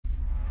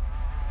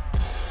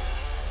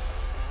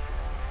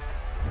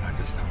I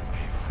just found a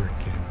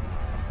freaking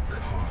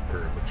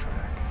cocker of a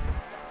track.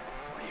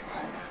 Leave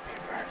my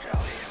peanut butter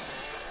jelly.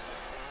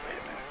 Wait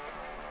a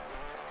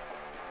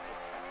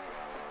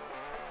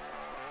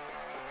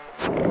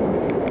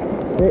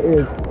minute. It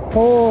is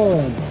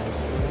pouring.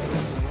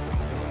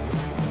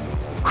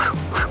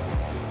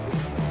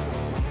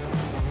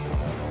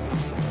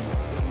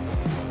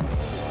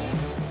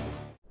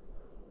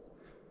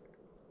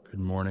 Good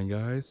morning,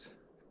 guys.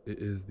 It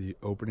is the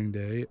opening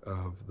day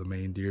of the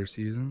Maine deer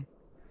season.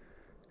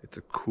 It's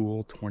a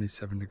cool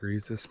 27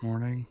 degrees this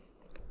morning.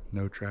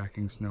 No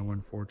tracking snow,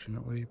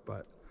 unfortunately,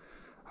 but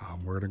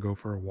we're gonna go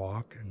for a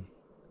walk and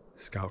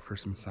scout for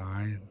some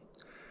sign and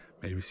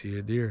maybe see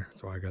a deer.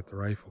 That's why I got the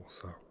rifle.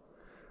 So,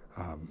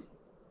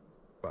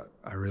 but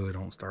I really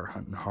don't start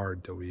hunting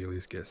hard till we at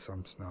least get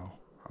some snow.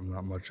 I'm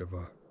not much of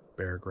a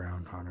bare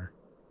ground hunter,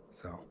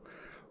 so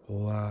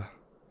we'll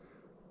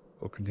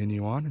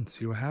continue on and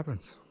see what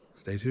happens.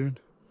 Stay tuned.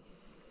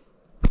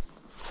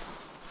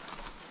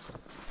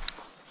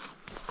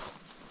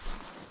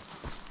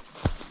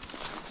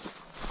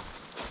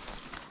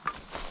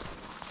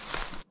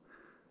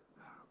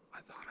 I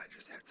thought I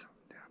just had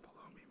something down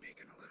below me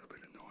making a little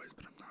bit of noise,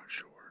 but I'm not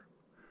sure.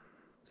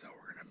 So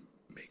we're gonna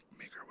make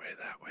our way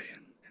that way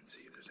and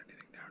see if there's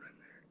anything down in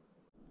there.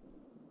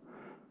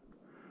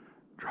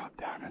 Drop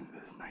down into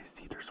this nice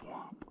cedar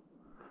swamp.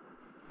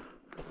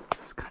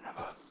 It's kind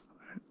of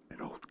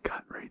an old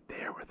cut right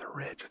there with a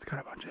ridge. It's got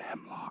a bunch of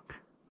hemlock.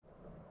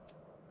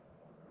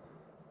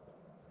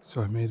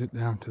 So I made it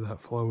down to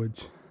that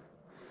flowage.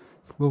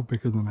 It's a little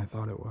bigger than I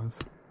thought it was,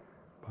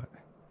 but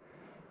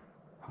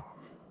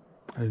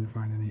I didn't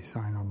find any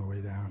sign on the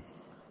way down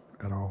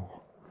at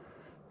all.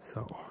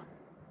 So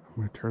I'm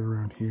gonna turn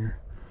around here.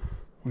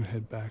 I'm gonna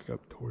head back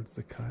up towards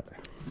the cut.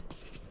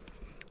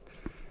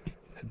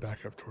 Head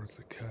back up towards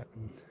the cut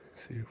and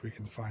see if we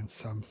can find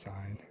some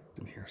sign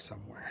in here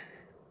somewhere.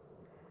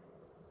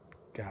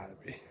 Gotta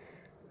be.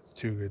 It's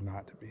too good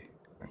not to be.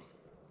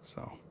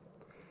 So,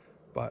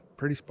 but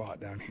pretty spot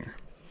down here.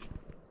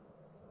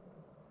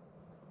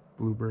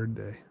 Bluebird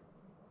day.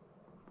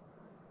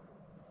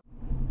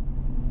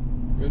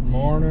 Good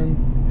morning.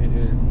 It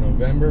is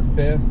November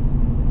 5th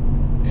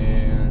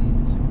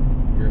and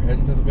we're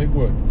heading to the big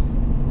woods.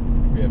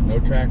 We have no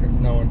tracking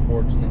snow,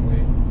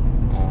 unfortunately.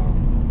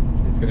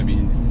 It's going to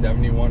be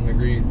 71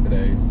 degrees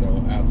today,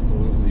 so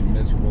absolutely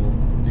miserable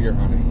deer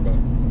hunting, but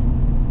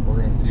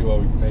we're going to see what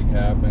we can make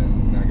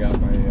happen. I got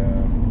my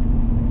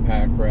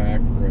pack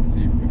rack. We're going to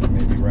see if we can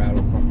maybe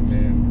rattle something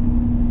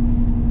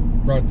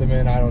in, grunt them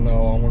in. I don't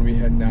know. I'm going to be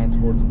heading down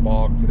towards a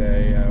bog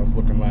today. I was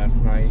looking last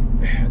night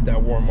at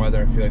that warm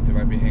weather. I feel like they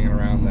might be hanging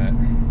around that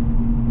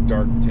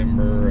dark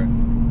timber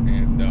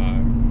and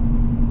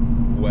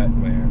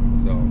wetland.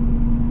 So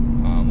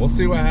we'll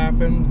see what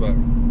happens, but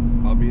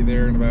I'll be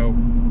there in about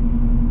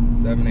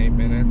 7-8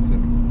 minutes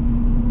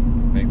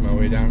and make my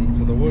way down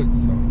into the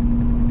woods. So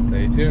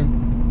stay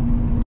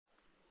tuned.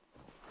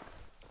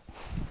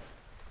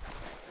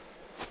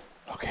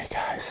 Okay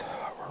guys,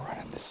 we're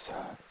running this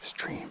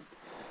stream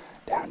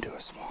down to a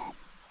swamp.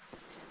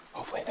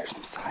 Hopefully there's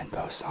some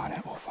signposts on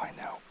it, we'll find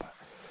out. But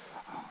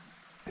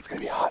it's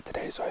gonna be hot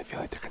today, so I feel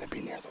like they're gonna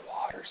be near the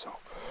water. So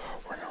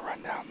we're gonna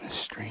run down this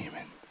stream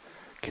and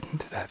get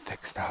into that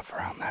thick stuff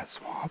around that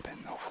swamp,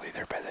 and hopefully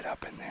they're bedded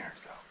up in there.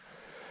 So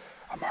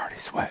I'm already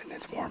sweating,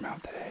 it's warm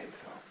out today,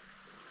 so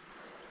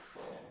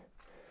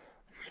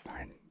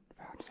I just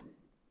found some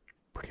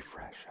pretty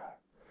fresh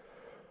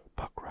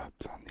buck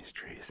rubs on these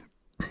trees.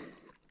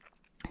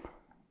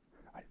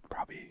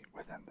 Probably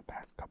within the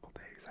past couple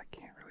days. I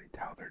can't really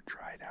tell, they're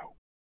dried out.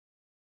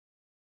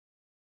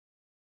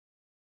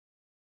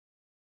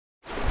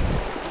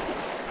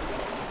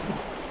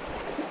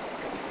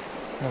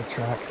 Got a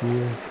track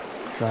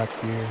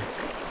here,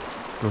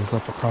 goes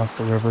up across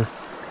the river.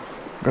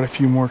 Got a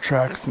few more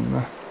tracks in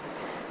the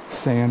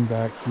sand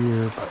back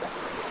here, but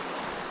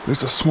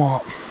there's a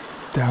swamp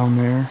down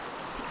there,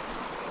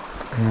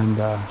 and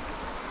I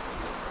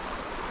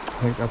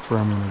think that's where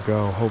I'm gonna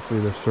go. Hopefully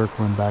they're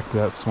circling back to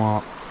that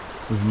swamp.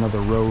 There's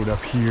another road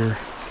up here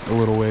a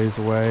little ways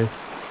away.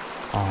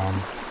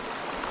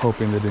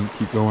 Hoping they didn't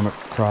keep going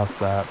across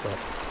that, but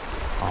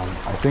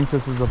I think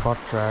this is a buck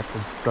track.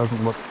 It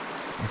doesn't look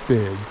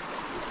big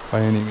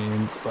by any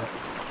means, but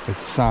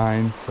it's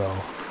signed, so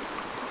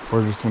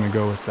we're just gonna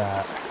go with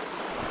that.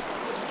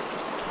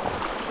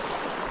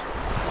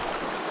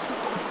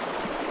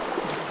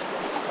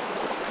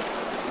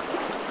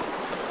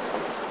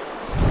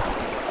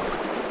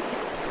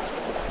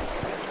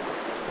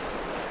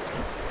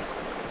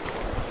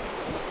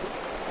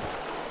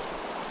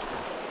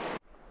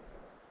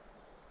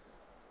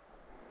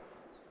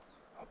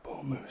 A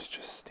bull moose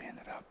just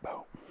standing up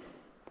about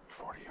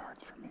 40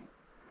 yards from me.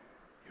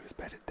 He was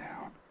bedded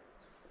down.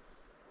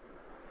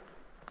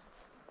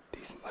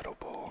 Decent little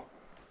bull.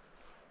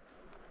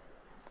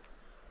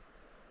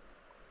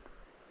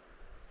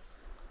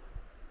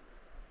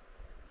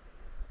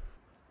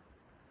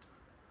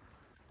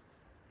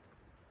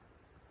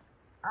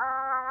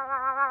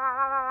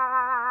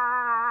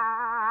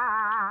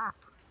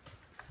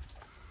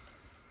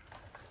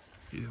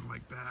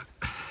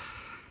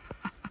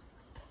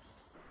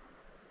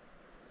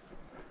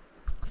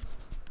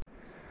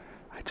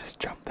 I just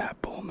jumped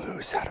that bull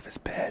moose out of his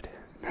bed.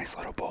 Nice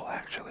little bull,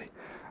 actually.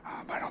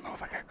 I don't know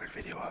if I got a good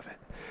video of it,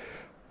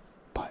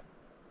 but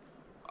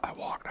I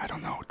walked, I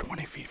don't know,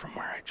 20 feet from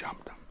where I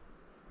jumped him.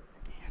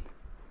 And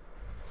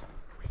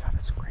we got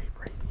a scrape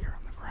right here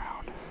on the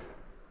ground.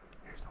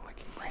 Here's the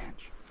licking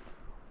branch.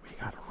 We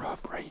got a rub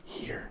right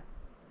here.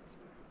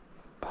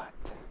 But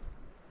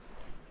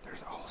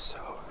there's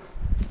also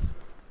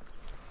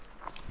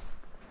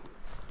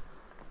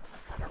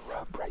got a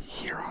rub right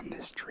here on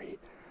this tree.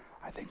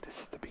 I think this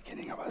is the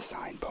beginning of a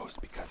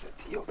signpost because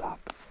it's healed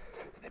up.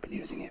 They've been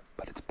using it,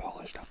 but it's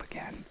polished up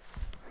again.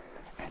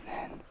 And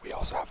then we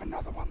also have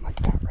another one like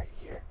that right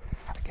here.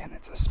 Again,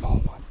 it's a small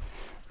one,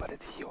 but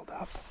it's healed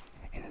up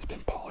and has been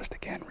polished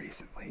again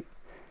recently.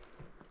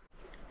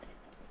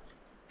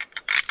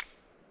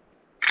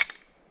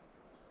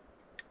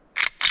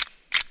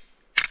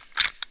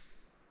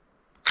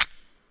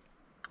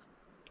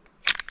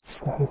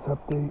 Status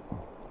update.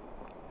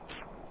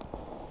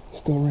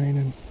 Still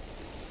raining.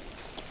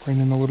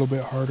 Raining a little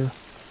bit harder.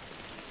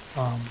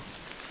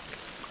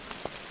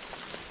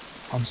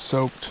 I'm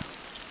soaked.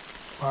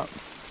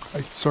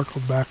 I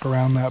circled back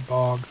around that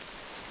bog.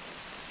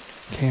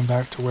 Came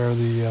back to where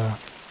the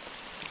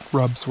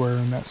rubs were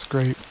in that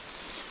scrape.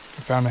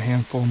 I found a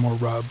handful more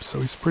rubs, so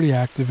he's pretty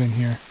active in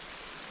here.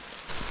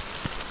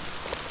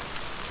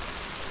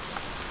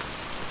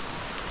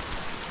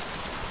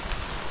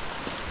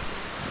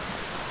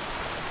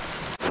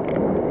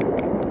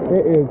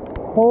 It is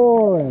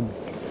pouring.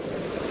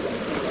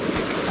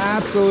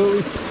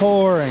 Absolutely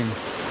pouring.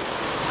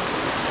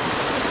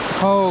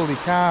 Holy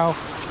cow.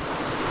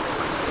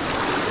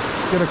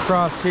 Get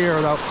across here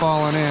without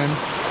falling in.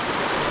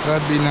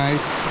 That'd be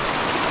nice.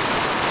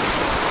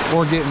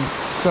 Or getting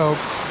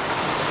soaked.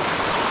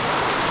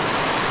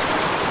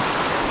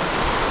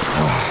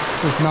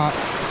 This is not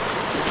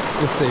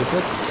the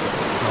safest.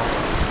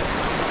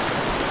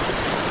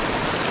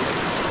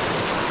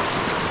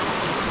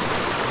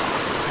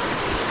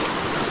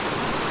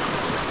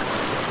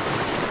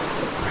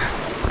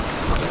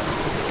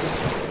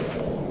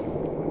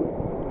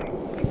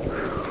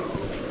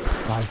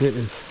 Guys, it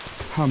is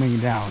coming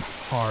down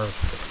hard.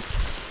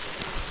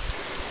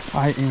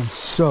 I am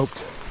soaked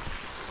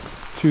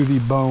to the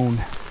bone.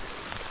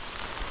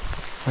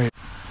 Wait.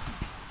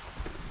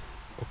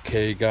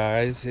 Okay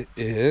guys, it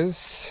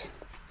is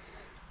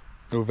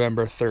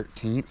November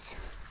 13th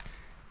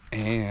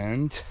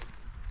and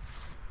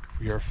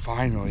we are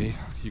finally,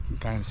 you can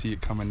kind of see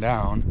it coming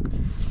down,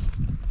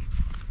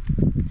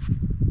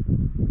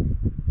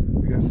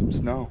 we got some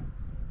snow.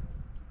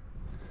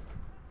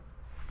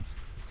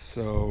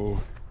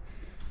 So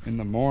in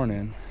the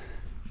morning,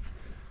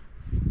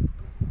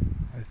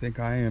 I think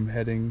I am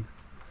heading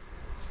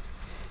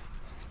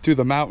to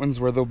the mountains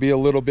where there'll be a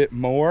little bit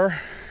more,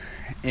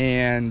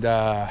 and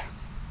I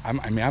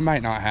mean I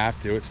might not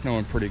have to. It's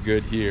snowing pretty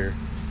good here,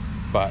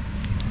 but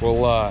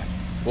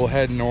we'll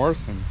head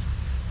north and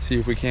see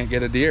if we can't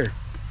get a deer.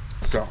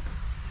 So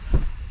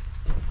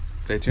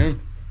stay tuned.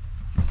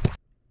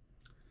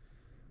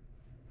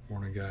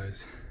 Morning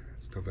guys,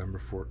 it's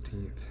November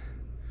 14th.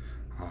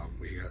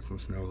 We got some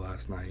snow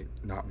last night,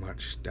 not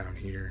much down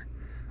here,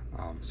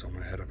 so I'm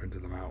gonna head up into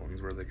the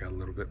mountains where they got a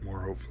little bit more,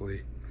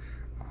 hopefully.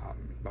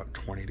 About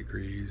 20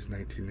 degrees,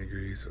 19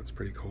 degrees, so it's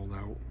pretty cold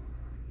out.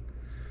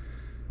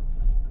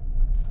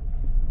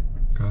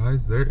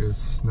 Guys, there is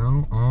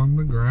snow on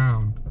the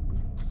ground.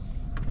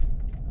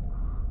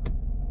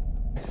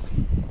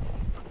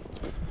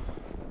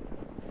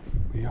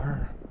 We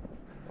are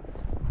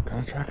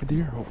gonna track a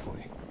deer,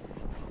 hopefully.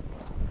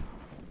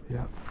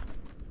 Yep.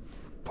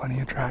 Plenty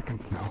of tracking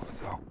snow,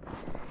 so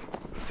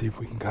let's see if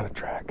we can cut a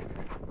track.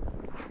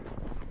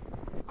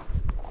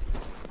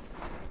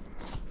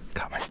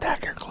 Got my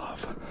stacker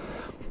gloves,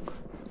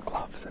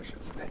 I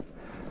should say.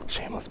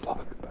 Shameless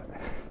plug, but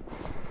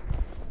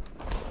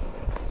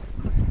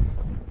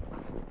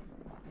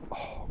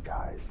oh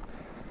guys,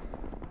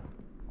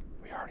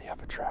 we already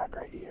have a track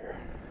right here.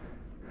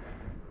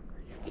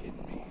 Are you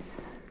kidding me?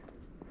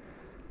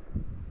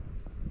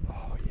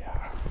 Oh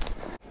yeah.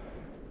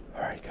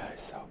 All right guys,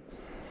 so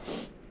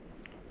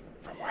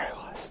from where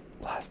I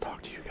last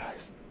talked to you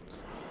guys,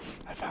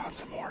 I found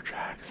some more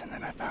tracks, and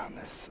then I found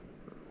this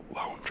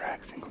lone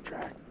track, single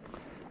track,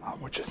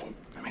 which isn't,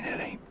 I mean, it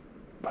ain't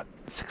but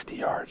 60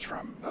 yards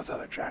from those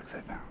other tracks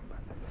I found, but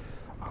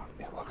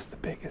it looks the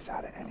biggest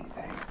out of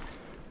anything.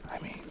 I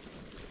mean,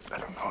 I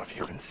don't know if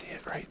you can see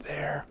it right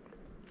there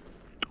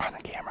on the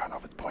camera. I don't know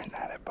if it's pointing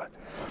at it, but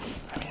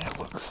I mean, it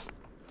looks,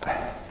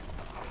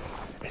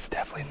 it's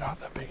definitely not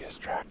the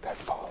biggest track I've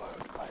followed,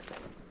 but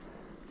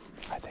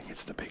I think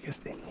it's the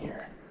biggest in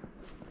here.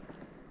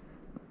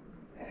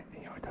 And,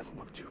 you know, it doesn't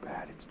look too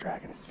bad. It's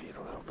dragging its feet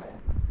a little bit.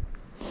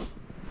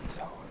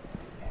 So,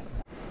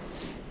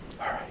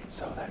 alright,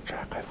 so that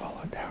track I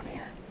followed down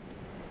here,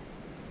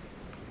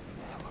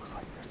 it looks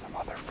like there's some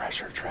other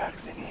fresher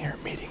tracks in here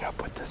meeting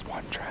up with this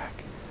one track.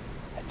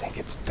 I think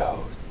it's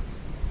does.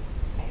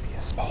 Maybe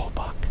a small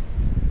buck.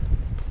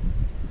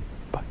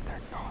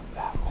 going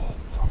that old,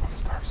 so I'm gonna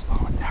start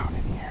slowing down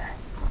in here.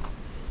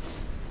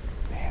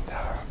 And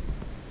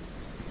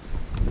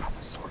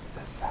gotta sort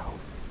this out.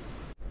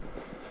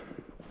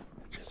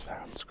 I just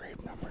found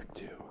scrape number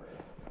 2.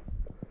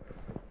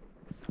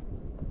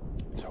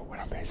 So what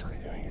I'm basically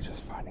doing is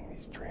just finding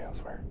these trails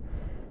where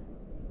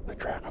the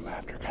track I'm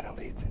after kind of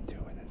leads into,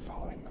 and then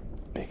following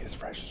the biggest,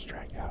 freshest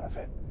track out of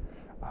it.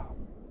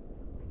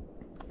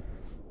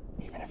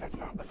 Even if it's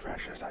not the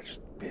freshest, I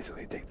just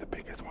basically take the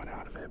biggest one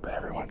out of it. But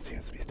everyone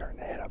seems to be starting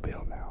to head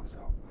uphill now,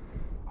 so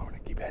I'm gonna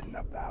keep heading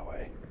up that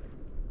way.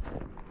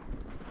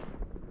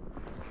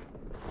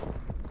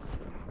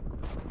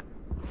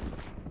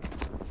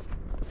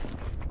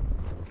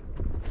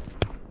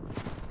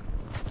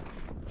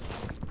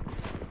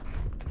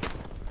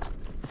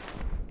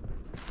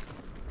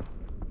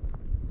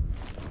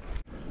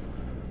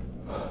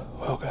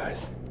 Well,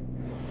 guys,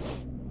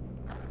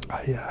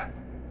 I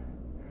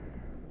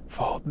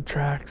followed the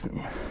tracks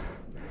and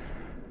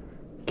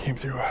came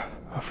through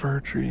a fir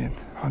tree, and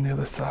on the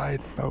other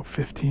side, about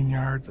 15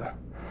 yards, a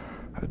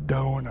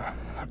doe and a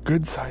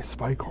good sized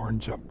spike horn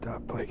jumped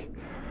up, like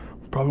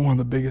probably one of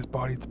the biggest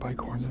bodied spike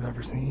horns I've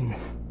ever seen.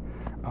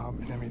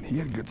 And I mean, he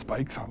had good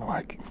spikes on him.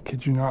 I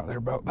kid you not, they're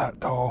about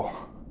that tall.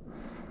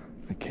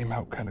 They came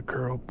out kind of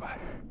curled, but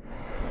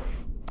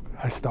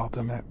I stopped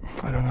him at,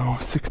 I don't know,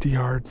 60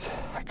 yards.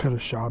 I could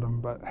have shot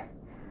him, but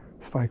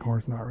spike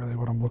horn's not really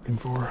what I'm looking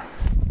for.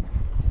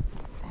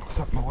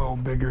 Something a little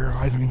bigger.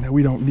 I mean,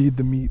 we don't need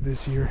the meat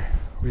this year.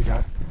 We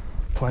got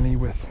plenty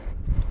with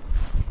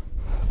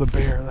the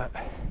bear that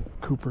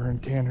Cooper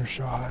and Tanner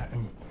shot,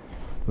 and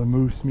the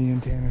moose me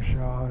and Tanner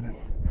shot. And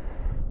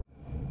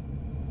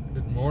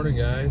good morning,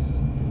 guys.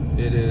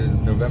 It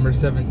is November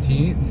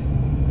 17th.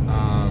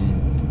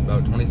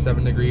 About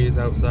 27 degrees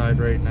outside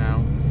right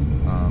now.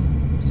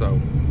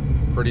 So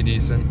pretty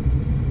decent.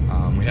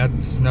 We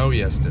had snow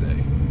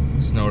yesterday.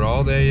 It snowed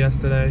all day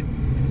yesterday.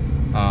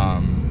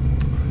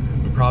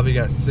 We probably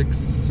got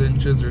 6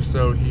 inches or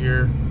so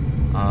here,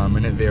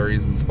 and it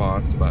varies in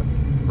spots, but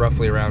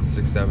roughly around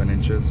 6-7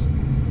 inches.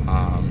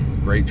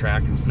 Great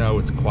track in snow.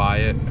 It's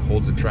quiet, it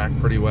holds the track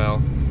pretty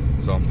well,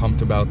 so I'm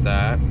pumped about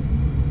that.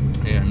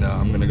 And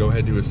I'm gonna go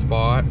ahead to a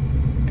spot,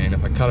 and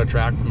if I cut a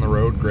track from the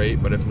road,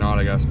 great, but if not,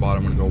 I got a spot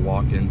I'm gonna go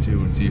walk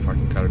into and see if I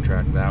can cut a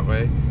track that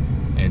way,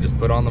 and just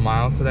put on the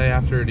miles today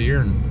after a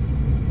deer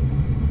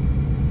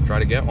and try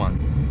to get one.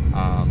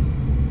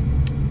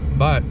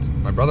 But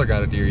my brother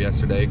got a deer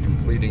yesterday,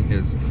 completing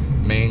his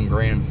Maine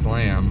Grand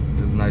Slam.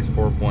 It was a nice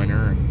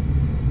 4-pointer,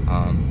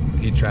 and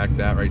he tracked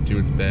that right to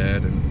its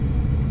bed,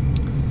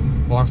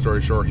 and long story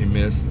short, he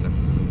missed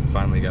and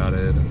finally got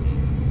it.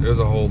 And it was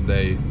a whole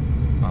day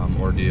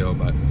ordeal,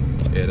 but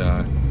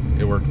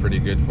it worked pretty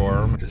good for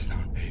him. I just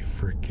found a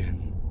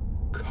freaking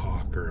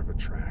cocker of a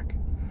track.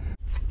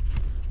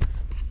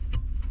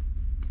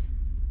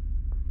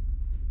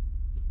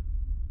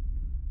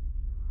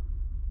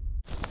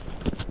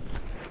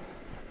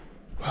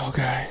 Well,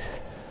 guys,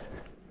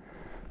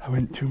 I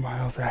went 2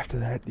 miles after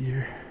that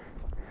deer.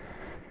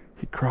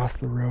 He crossed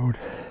the road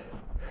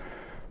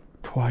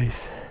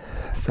twice.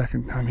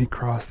 Second time he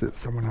crossed it,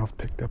 someone else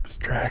picked up his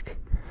track,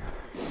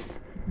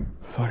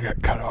 so I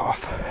got cut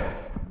off.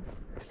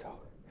 So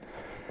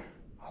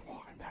I'm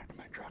walking back to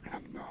my truck, and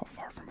I'm not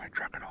far from my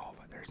truck at all,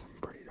 but there's some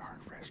pretty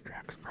darn fresh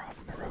tracks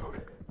crossing the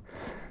road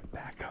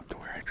back up to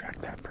where I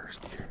tracked that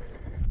first deer.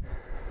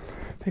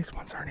 These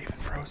ones aren't even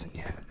frozen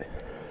yet.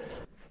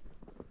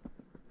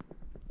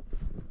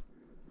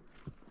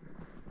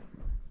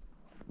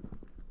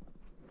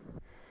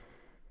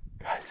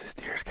 Guys, this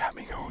deer's got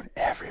me going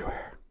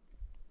everywhere.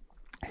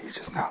 He's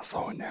just not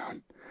slowing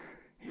down.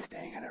 He's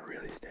staying at a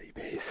really steady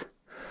pace.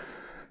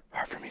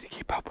 Hard for me to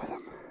keep up with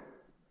him.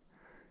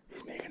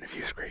 He's making a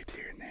few scrapes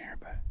here and there,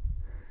 but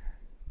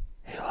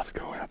he loves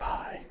going up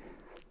high.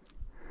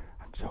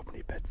 I'm just hoping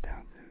he beds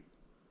down soon.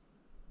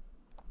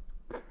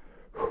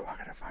 Whew, I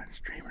gotta find a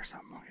stream or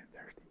something. I'll get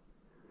thirsty.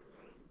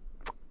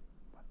 But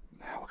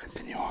now we'll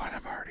continue on.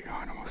 I've already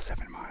gone almost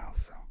 7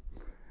 miles, so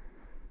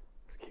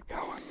let's keep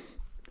going.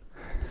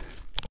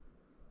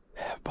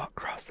 Yeah, Buck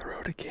crossed the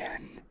road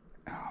again.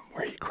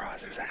 Where he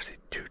crossed, there's actually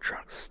 2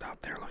 trucks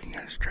stopped there looking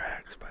at his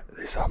tracks, but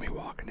they saw me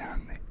walking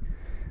down and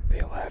they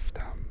left.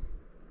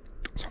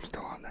 So I'm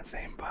still on that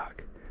same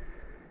buck.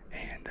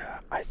 And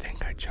I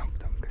think I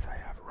jumped him because I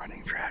have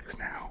running tracks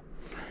now.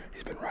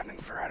 He's been running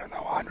for, I don't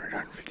know, 100,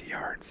 150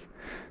 yards.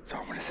 So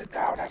I'm going to sit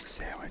down, have a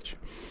sandwich,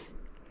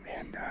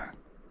 and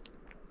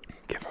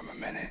give him a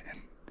minute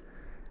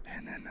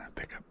and then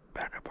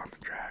back up on the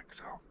track.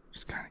 So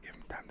just kind of give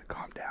him time to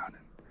calm down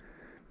and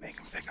make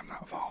him think I'm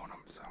not following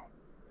him. So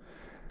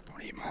I'm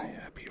gonna eat my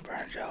peanut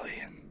butter and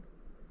jelly and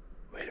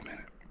wait a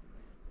minute.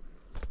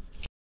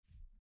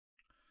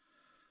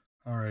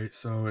 All right,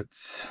 so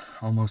it's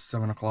almost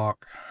 7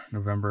 o'clock,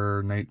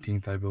 November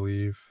 19th, I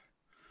believe.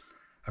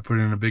 I put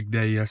in a big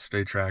day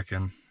yesterday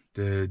tracking,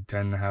 did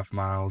 10.5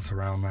 miles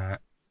around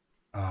that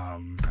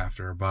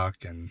after a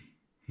buck, and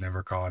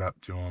never caught up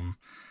to him,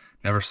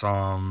 never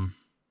saw him,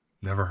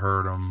 never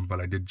heard him, but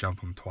I did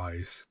jump him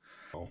twice.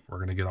 So we're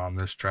gonna get on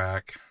this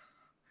track,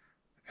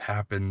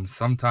 happened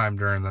sometime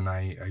during the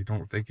night. I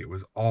don't think it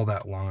was all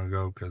that long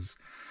ago, because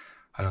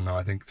I don't know,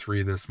 I think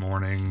 3 this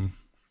morning,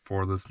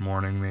 4 this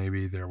morning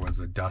maybe, there was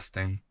a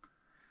dusting.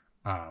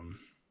 I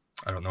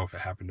don't know if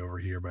it happened over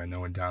here, but I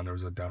know in town there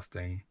was a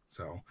dusting.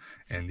 So,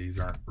 and these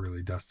aren't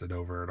really dusted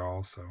over at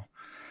all. So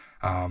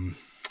I'm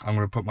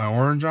gonna put my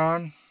orange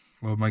on,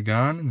 load my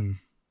gun, and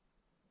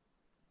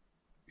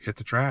hit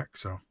the track.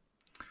 So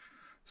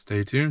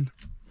stay tuned.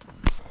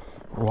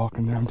 We're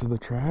walking down to the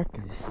track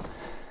and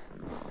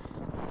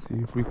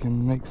see if we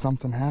can make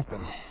something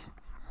happen.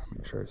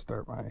 Make sure I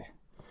start my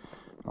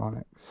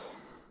Onyx.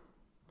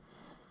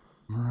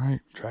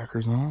 Alright,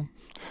 tracker's on.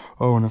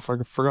 Oh, and if I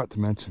forgot to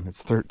mention,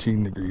 it's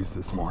 13 degrees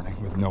this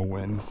morning with no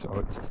wind,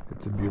 so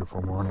it's a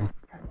beautiful morning.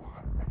 I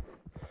want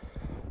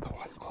the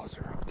one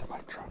closer up to my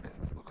truck.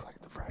 It looks like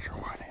the fresher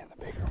one and the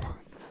bigger one.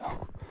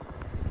 So,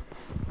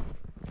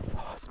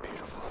 oh, it's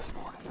beautiful this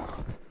morning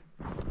though.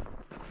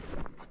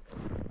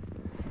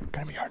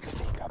 Gonna be hard to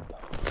sneak up though.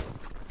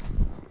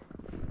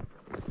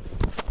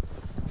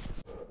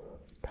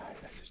 Guys,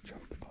 I just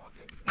jumped the buck.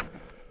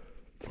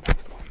 The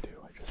next one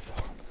too, I just saw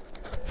him.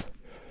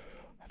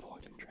 I've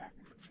only been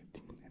tracking for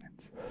 15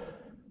 minutes.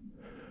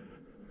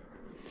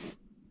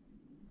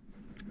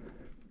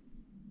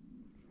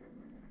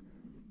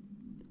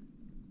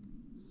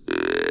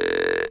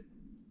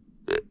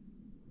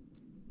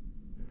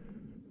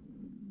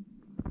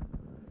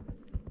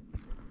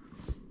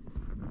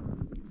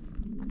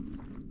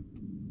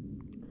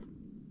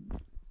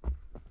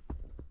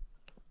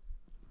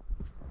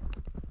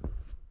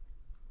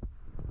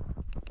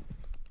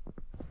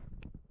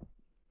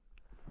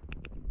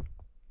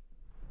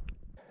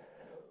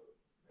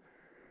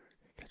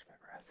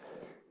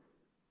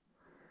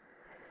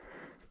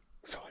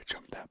 So I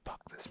jumped that buck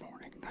this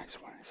morning. Nice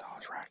one. I saw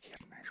his rack. He had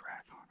a nice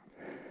rack on him.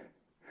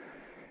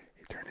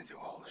 He turned into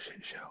a whole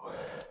shit show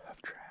of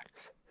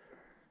tracks.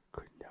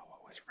 Couldn't tell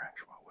what was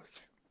fresh, what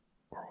was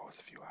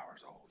a few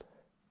hours old.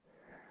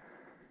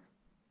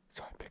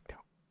 So I picked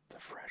out the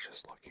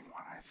freshest looking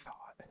one, I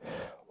thought.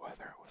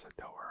 Whether it was a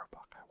doe or a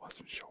buck, I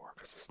wasn't sure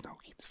because the snow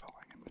keeps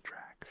falling in the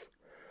tracks.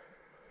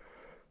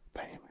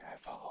 But anyway, I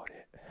followed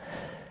it.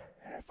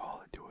 And I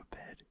followed it to a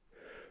bed.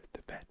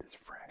 The bed is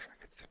fresh. I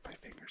could stick my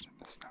fingers in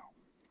the snow.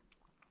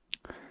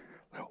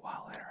 A little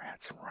while later, I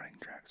had some running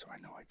tracks, so I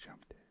know I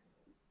jumped it.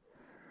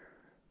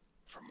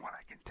 From what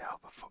I can tell,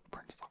 the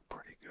footprints look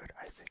pretty good.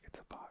 I think it's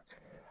a buck.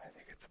 I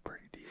think it's a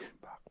pretty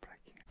decent buck, but I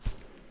can't.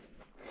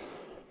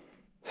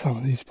 Some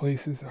of these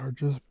places are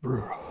just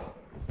brutal.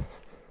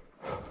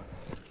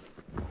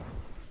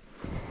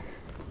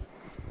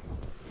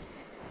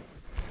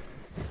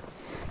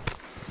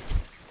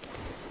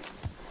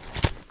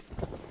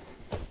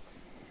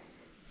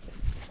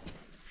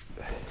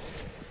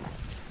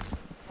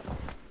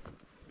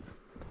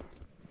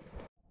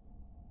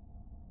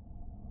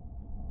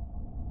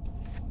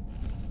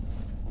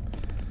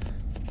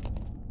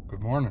 Good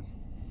morning.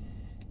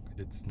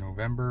 It's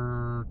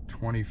November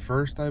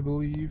 21st, I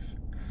believe.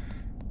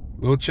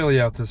 A little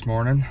chilly out this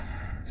morning.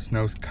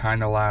 Snow's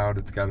kind of loud.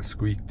 It's got a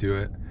squeak to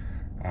it.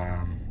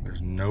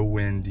 There's no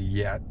wind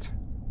yet.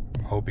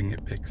 I'm hoping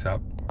it picks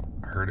up.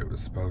 I heard it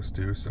was supposed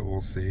to, so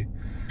we'll see.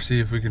 See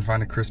if we can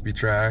find a crispy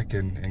track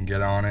and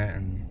get on it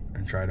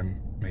and try to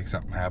make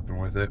something happen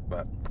with it.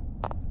 But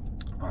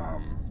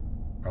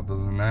other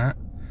than that,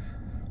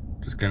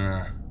 just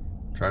gonna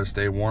try to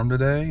stay warm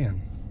today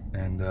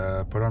and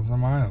put on some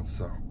miles.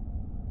 So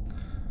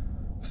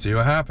see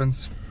what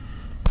happens.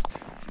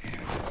 And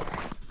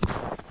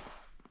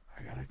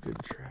I got a good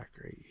track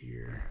right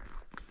here,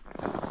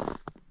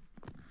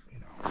 you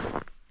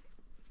know,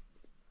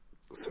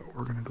 so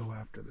we're gonna go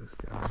after this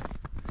guy.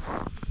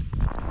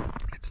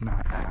 It's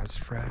not as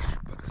fresh,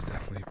 but it's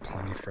definitely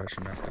plenty fresh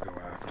enough to go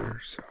after.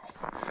 So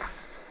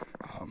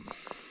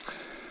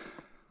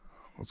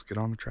let's get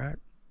on the track.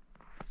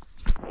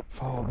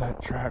 Followed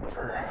that track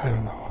for, I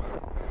don't know,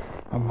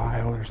 a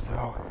mile or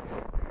so,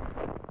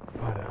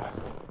 but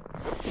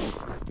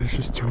there's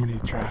just too many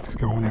tracks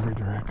going every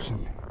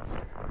direction.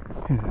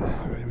 And,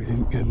 we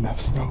didn't get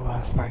enough snow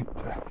last night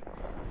to,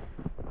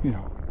 you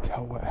know,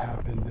 tell what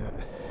happened at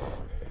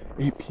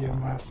 8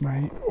 p.m. last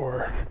night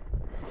or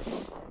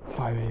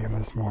 5 a.m.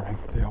 this morning.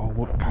 They all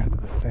look kind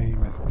of the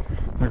same and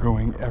they're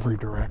going every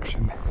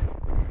direction.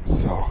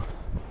 So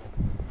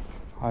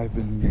I've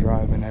been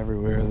driving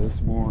everywhere this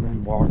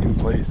morning, walking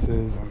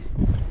places, and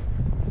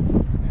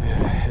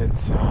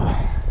it's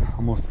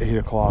almost 8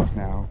 o'clock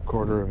now,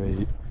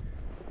 7:45,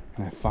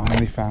 and I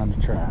finally found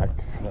a track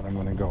that I'm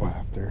going to go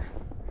after.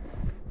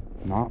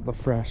 It's not the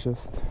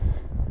freshest,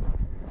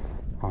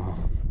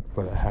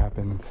 but it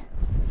happened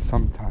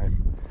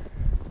sometime,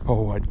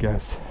 I'd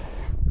guess,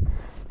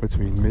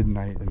 between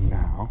midnight and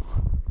now.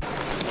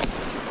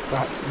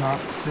 That's not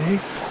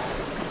safe.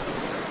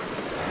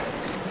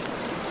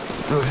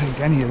 I don't think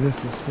any of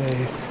this is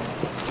safe.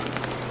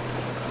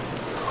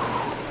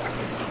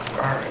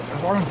 Alright,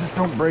 as long as this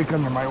don't break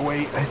under my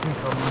weight, I think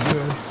I'll be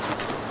good.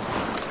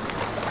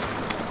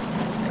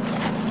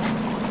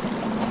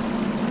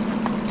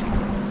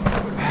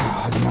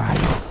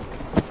 Nice.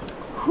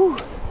 Whew.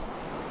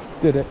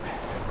 Did it.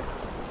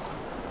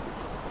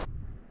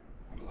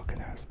 I'm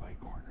looking at a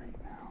spike horn right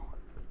now.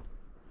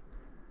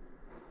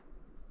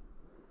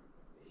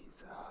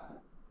 He's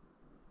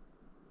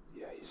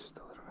yeah, he's just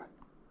a little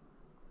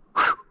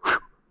guy.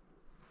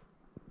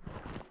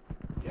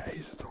 Yeah,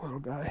 he's just a little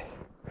guy.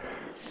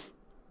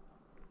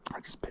 I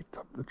just picked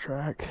up the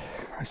track.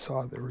 I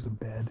saw there was a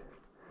bed.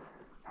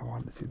 I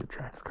wanted to see the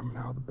tracks coming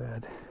out of the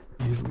bed.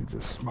 Easily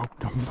just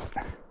smoked him,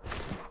 but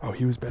oh,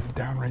 he was bedded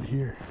down right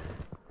here.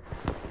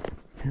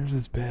 Here's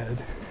his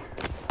bed.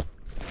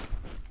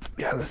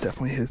 Yeah, that's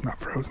definitely his, not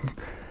frozen.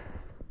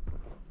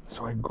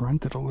 So I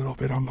grunted a little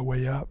bit on the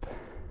way up.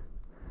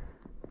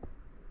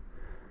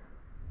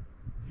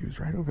 He was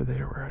right over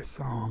there where I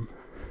saw him.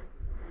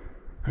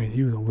 I mean,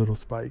 he was a little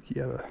spike. He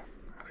had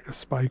like a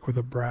spike with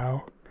a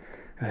brow.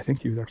 And I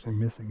think he was actually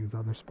missing his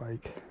other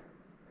spike.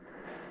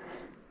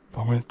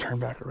 But I'm going to turn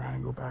back around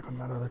and go back on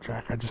that other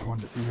track. I just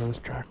wanted to see where this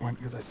track went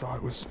because I saw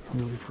it was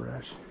really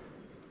fresh.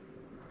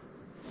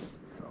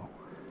 So,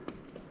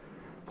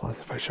 plus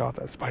if I shot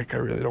that spike, I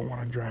really don't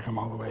want to drag him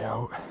all the way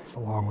out. It's a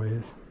long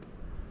ways.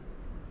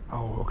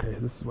 Oh, okay,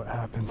 this is what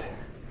happened.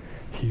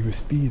 He was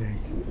feeding.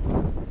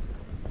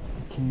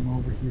 He came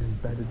over here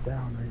and bedded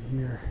down right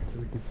here so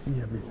we could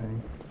see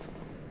everything.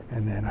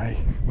 And then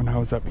when I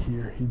was up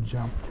here, he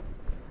jumped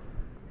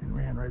and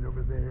ran right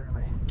over there, and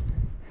I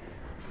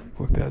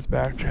looked at his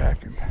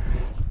backtrack, and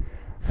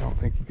I don't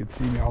think he could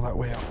see me all that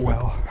way up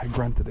well. I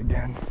grunted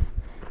again,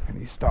 and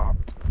he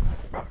stopped.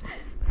 But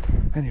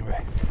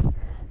anyway,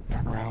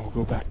 turn around, we'll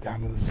go back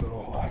down to this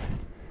little,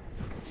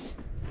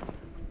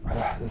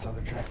 this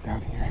other track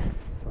down here.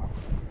 So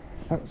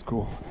that was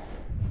cool.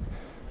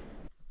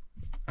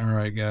 All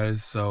right,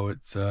 guys. So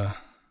it's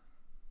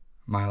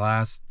my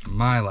last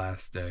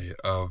day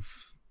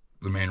of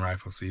the Maine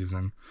rifle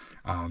season.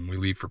 We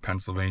leave for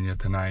Pennsylvania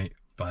tonight,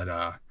 but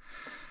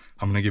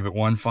I'm gonna give it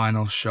one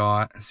final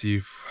shot and see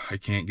if I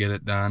can't get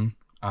it done.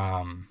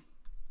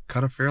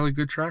 Cut a fairly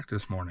good track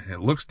this morning. It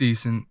looks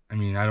decent. I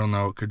mean, I don't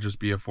know, it could just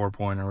be a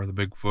 4-pointer with a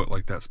big foot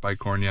like that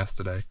spike horn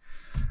yesterday.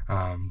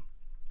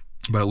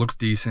 But it looks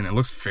decent. It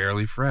looks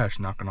fairly fresh,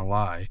 not gonna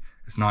lie.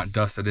 It's not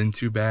dusted in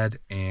too bad,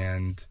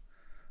 and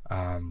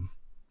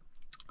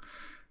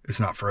it's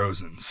not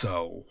frozen.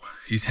 So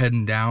he's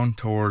heading down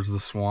towards the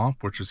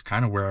swamp, which is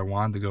kind of where I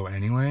wanted to go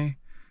anyway.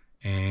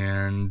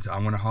 And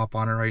I'm going to hop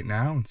on it right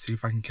now and see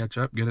if I can catch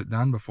up, get it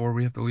done before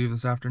we have to leave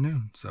this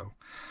afternoon. So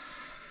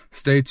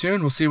stay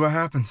tuned. We'll see what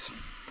happens.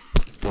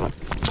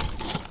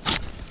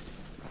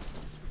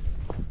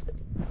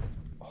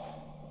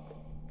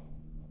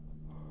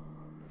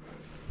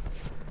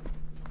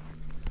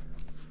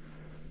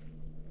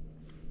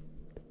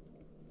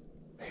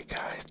 Hey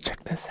guys,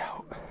 check this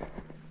out.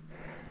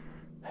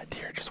 That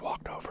deer just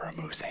walked over a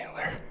moose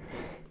antler.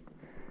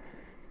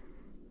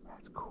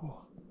 That's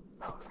cool.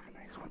 That looks like a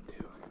nice one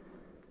too.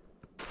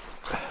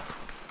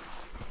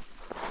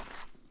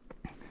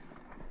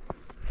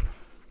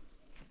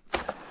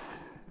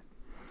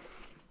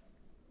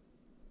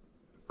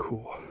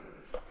 Cool.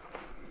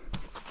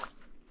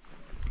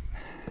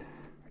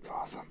 That's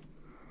awesome.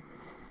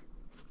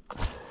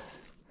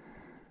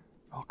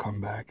 I'll come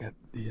back at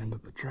the end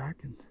of the track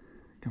and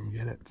come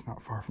get it. It's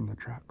not far from the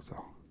track,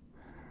 so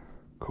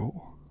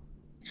cool.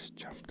 Just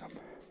jumped him.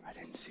 I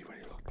didn't see what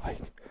he looked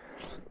like.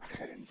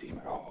 Actually, I didn't see him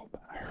at all,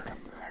 but I heard him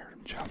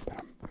jump,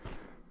 and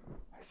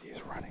I see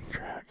his running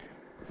track.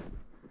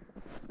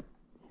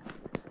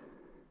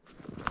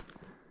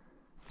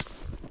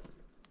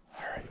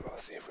 Alright, we'll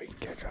see if we can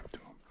catch up to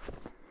him.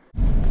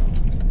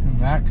 And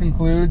that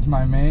concludes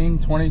my Maine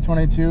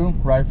 2022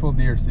 rifle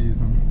deer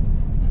season.